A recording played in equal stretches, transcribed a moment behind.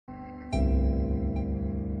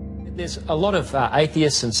There's a lot of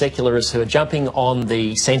atheists and secularists who are jumping on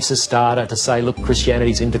the census data to say, look,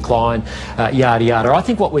 Christianity's in decline, yada yada. I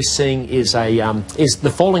think what we're seeing is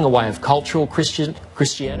the falling away of cultural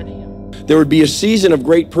Christianity. There would be a season of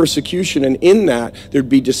great persecution, and in that, there'd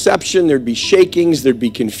be deception, there'd be shakings, there'd be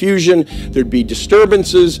confusion, there'd be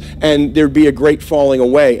disturbances, and there'd be a great falling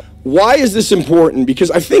away. Why is this important? Because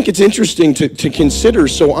I think it's interesting to consider.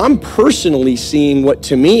 So I'm personally seeing what,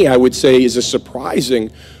 to me, I would say is a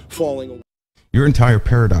surprising falling away. Your entire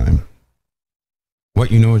paradigm,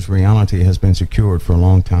 what you know as reality, has been secured for a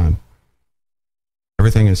long time.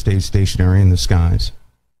 Everything has stayed stationary in the skies.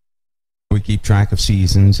 We keep track of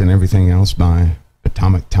seasons and everything else by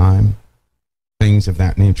atomic time. Things of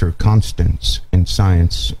that nature, constants in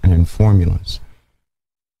science and in formulas.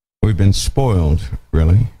 We've been spoiled,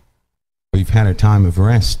 really. We've had a time of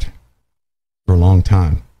rest for a long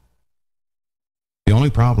time. The only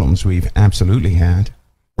problems we've absolutely had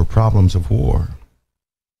were problems of war.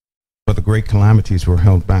 But the great calamities were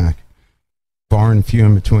held back, far and few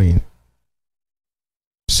in between.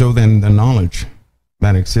 So then the knowledge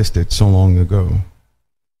that existed so long ago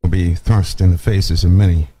will be thrust in the faces of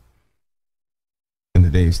many in the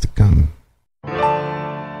days to come.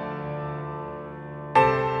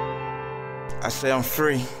 I say I'm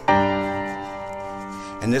free,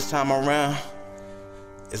 and this time around,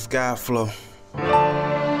 it's God flow.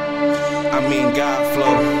 I mean God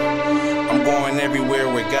flow. I'm going everywhere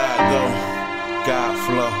where God go. God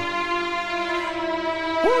flow.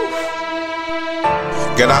 Woo.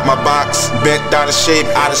 Get out my box, bent out of shape,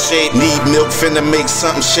 need milk, finna make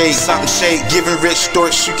something shake, Giving rich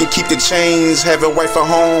storks, you can keep the chains. Have a wife at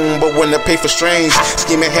home, but wanna pay for strange.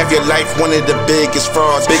 Scheming, have your life, one of the biggest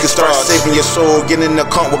frauds. Start saving your soul, get in the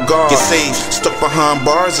account with God. Get saved, stuck behind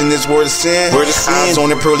bars in this world of sin. Eyes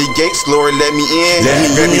on the pearly gates, Lord, let me in.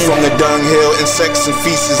 Grab me from the dunghill, insects and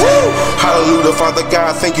feces. Hallelujah, Father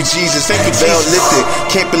God, thank you, Jesus. Veil lifted,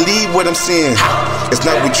 can't believe what I'm seeing. It's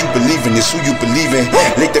not what you believe in, it's who you believe in.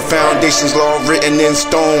 Lay the foundations, law written in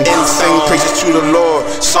stone. Sing praises to the Lord,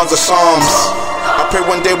 songs of psalms. I pray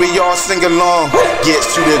one day we all sing along. Get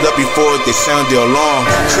suited up before they sound the alarm.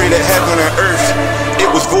 Created heaven and earth, it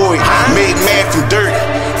was void. Made man from dirt,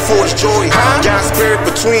 forged joy. God's spirit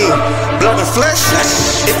between blood and flesh.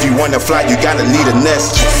 If you wanna fly, you gotta need a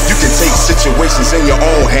nest. You can take situations in your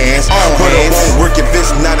own hands, but it won't work if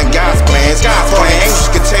it's not in God's plans. Fallen angels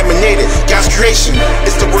contaminated God's creation.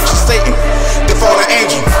 It's the works of Satan, the fallen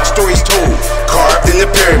angel. Stories told, carved in the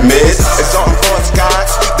pyramids. Exalting false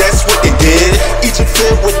gods, that's what they did. Egypt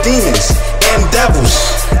filled with demons and devils.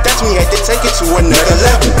 That's when you had to take it to another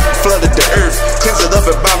level. Flooded the earth, cleansed it of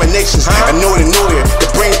abominations. I know to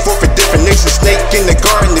bring forth a different nation. Snake in the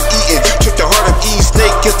garden of Eden, took the heart of Eve.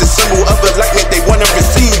 Snake is the symbol of enlightenment they want to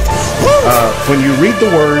receive. When you read the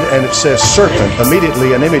word and it says serpent,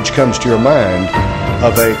 immediately an image comes to your mind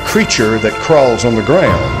of a creature that crawls on the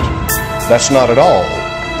ground. That's not at all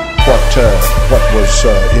what was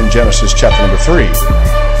in Genesis chapter number 3.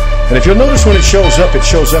 And if you'll notice when it shows up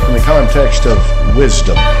in the context of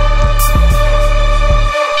wisdom.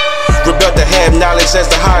 Rebelled to have knowledge as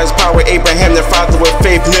the highest power. Abraham, the father of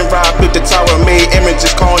faith. Nimrod built the tower, made images,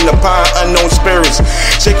 calling upon unknown spirits.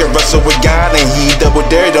 Jacob wrestled with God and he double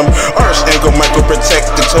dared them. Archangel Michael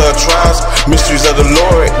protected to trials. Mysteries of the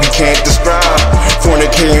Lord you can't describe.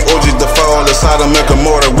 Fornicating orgies, the fall of Sodom and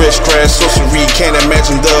Gomorrah. Witchcraft, sorcery, can't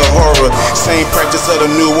imagine the horror. Same practice of the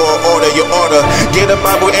new world order. You order, get a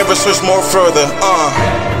Bible and research more further.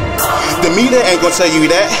 The media ain't gonna tell you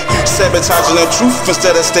that. Sabotaging the truth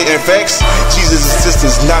instead of stating facts. Jesus'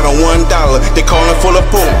 existence not on $1. They calling for the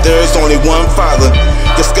Pope, there is only one Father.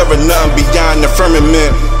 Discover nothing beyond the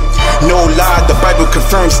firmament. No lie, the Bible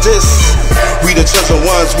confirms this. We the chosen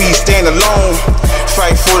ones, we stand alone.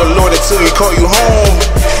 Fight for the Lord until He call you home.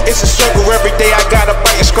 It's a struggle every day, I gotta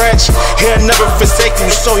bite and scratch. He'll never forsake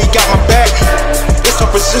you, so He got my back. It's our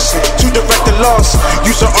position to direct the loss.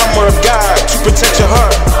 Use the armor of God to protect your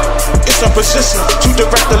heart. It's our position to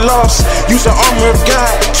direct the loss. Use the armor of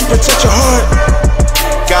God to protect your heart.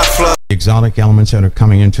 God flood. Exotic elements that are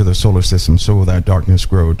coming into the solar system, so will that darkness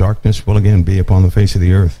grow. Darkness will again be upon the face of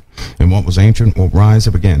the earth, and what was ancient will rise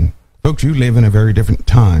up again. Folks, you live in a very different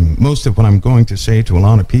time. Most of what I'm going to say to a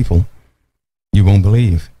lot of people, you won't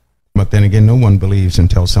believe. But then again, no one believes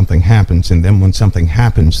until something happens, and then when something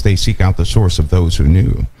happens, they seek out the source of those who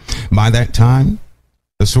knew. By that time,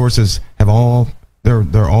 the sources have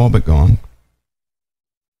they're all but gone.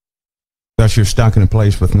 Thus, you're stuck in a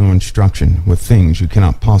place with no instruction, with things you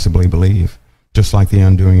cannot possibly believe, just like the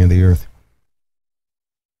undoing of the earth.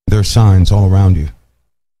 There are signs all around you.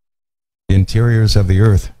 The interiors of the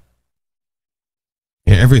earth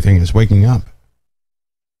Everything is waking up.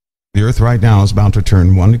 The earth right now is about to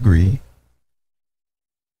turn 1 degree.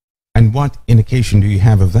 And what indication do you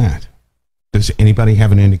have of that? Does anybody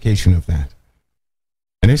have an indication of that?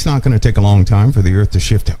 And it's not going to take a long time for the earth to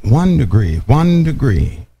shift 1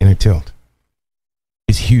 degree in a tilt.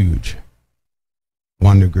 It's huge.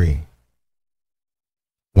 1 degree.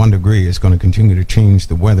 1 degree is going to continue to change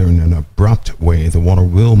the weather in an abrupt way. The water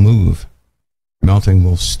will move. Melting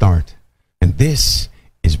will start. And this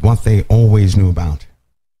is what they always knew about.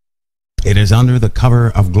 It is under the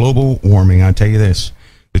cover of global warming. I tell you this,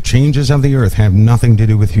 the changes of the earth have nothing to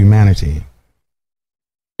do with humanity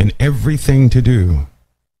and everything to do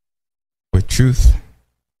with truth,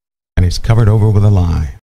 and it's covered over with a lie.